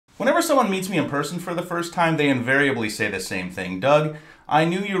Whenever someone meets me in person for the first time, they invariably say the same thing. Doug, I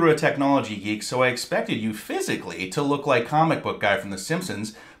knew you were a technology geek, so I expected you physically to look like comic book guy from The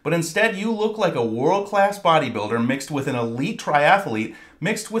Simpsons, but instead you look like a world-class bodybuilder mixed with an elite triathlete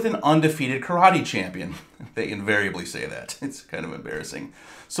mixed with an undefeated karate champion. They invariably say that. It's kind of embarrassing.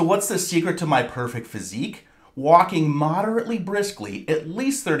 So what's the secret to my perfect physique? Walking moderately briskly at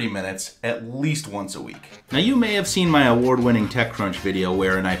least 30 minutes, at least once a week. Now you may have seen my award-winning TechCrunch video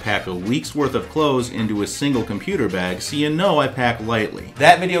wherein I pack a week's worth of clothes into a single computer bag, so you know I pack lightly.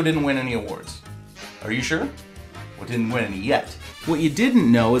 That video didn't win any awards. Are you sure? Well, it didn't win any yet. What you didn't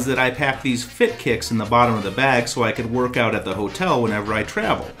know is that I packed these fit kicks in the bottom of the bag so I could work out at the hotel whenever I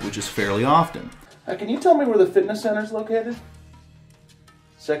travel, which is fairly often. Can you tell me where the fitness center is located?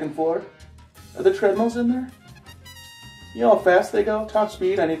 Second floor? Are there treadmills in there? You know how fast they go? Top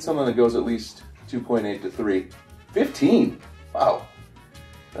speed? I need something that goes at least 2.8 to 3. 15? Wow.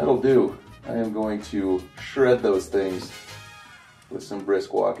 That'll do. I am going to shred those things with some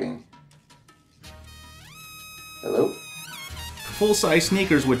brisk walking. Hello? Full-size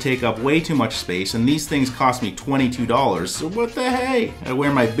sneakers would take up way too much space, and these things cost me $22, so what the hey? I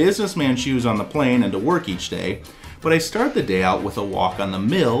wear my businessman shoes on the plane and to work each day, but I start the day out with a walk on the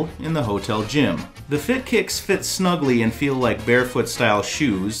mill in the hotel gym. The Fit Kicks fit snugly and feel like barefoot-style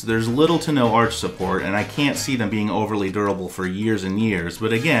shoes. There's little to no arch support, and I can't see them being overly durable for years and years,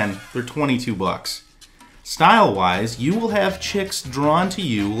 but again, they're 22 bucks. Style-wise, you will have chicks drawn to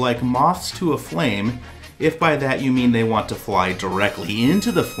you like moths to a flame, if by that you mean they want to fly directly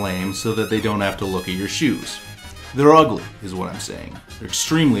into the flame so that they don't have to look at your shoes. They're ugly, is what I'm saying. They're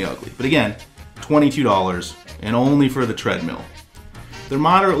extremely ugly. But again, $22, and only for the treadmill. They're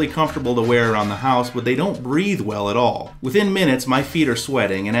moderately comfortable to wear around the house, but they don't breathe well at all. Within minutes, my feet are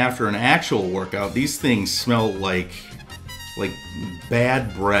sweating, and after an actual workout, these things smell like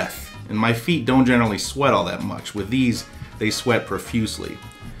bad breath. And my feet don't generally sweat all that much. With these, they sweat profusely.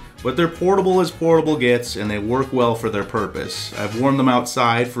 But they're portable as portable gets, and they work well for their purpose. I've worn them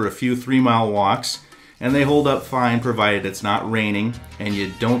outside for a few 3-mile walks, and they hold up fine provided it's not raining and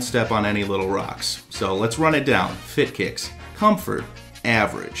you don't step on any little rocks. So let's run it down. Fit Kicks. Comfort,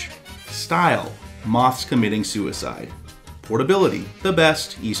 average. Style, moths committing suicide. Portability, the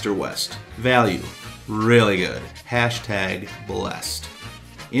best, east or west. Value, really good. Hashtag blessed.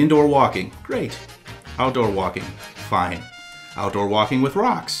 Indoor walking, great. Outdoor walking, fine. Outdoor walking with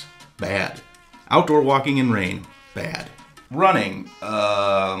rocks, bad. Outdoor walking in rain, bad. Running,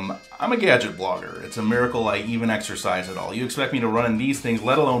 I'm a gadget blogger. It's a miracle I even exercise at all. You expect me to run in these things,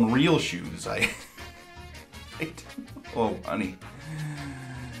 let alone real shoes. Oh, honey.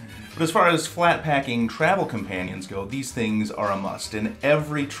 But as far as flat packing travel companions go, these things are a must. In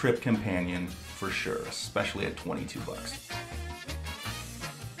every trip companion, for sure, especially at 22 bucks.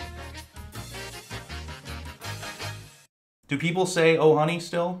 Do people say, oh honey,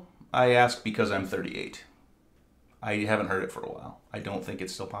 still? I ask because I'm 38. I haven't heard it for a while. I don't think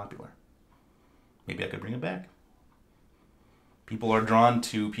it's still popular. Maybe I could bring it back. People are drawn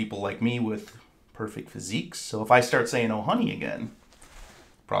to people like me with perfect physiques, so if I start saying, oh honey again,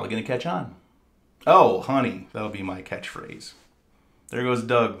 probably gonna catch on. Oh honey, that'll be my catchphrase. There goes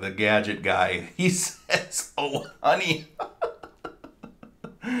Doug, the gadget guy. He says, oh honey.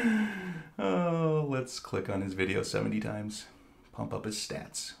 Oh, let's click on his video 70 times. Pump up his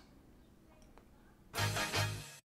stats.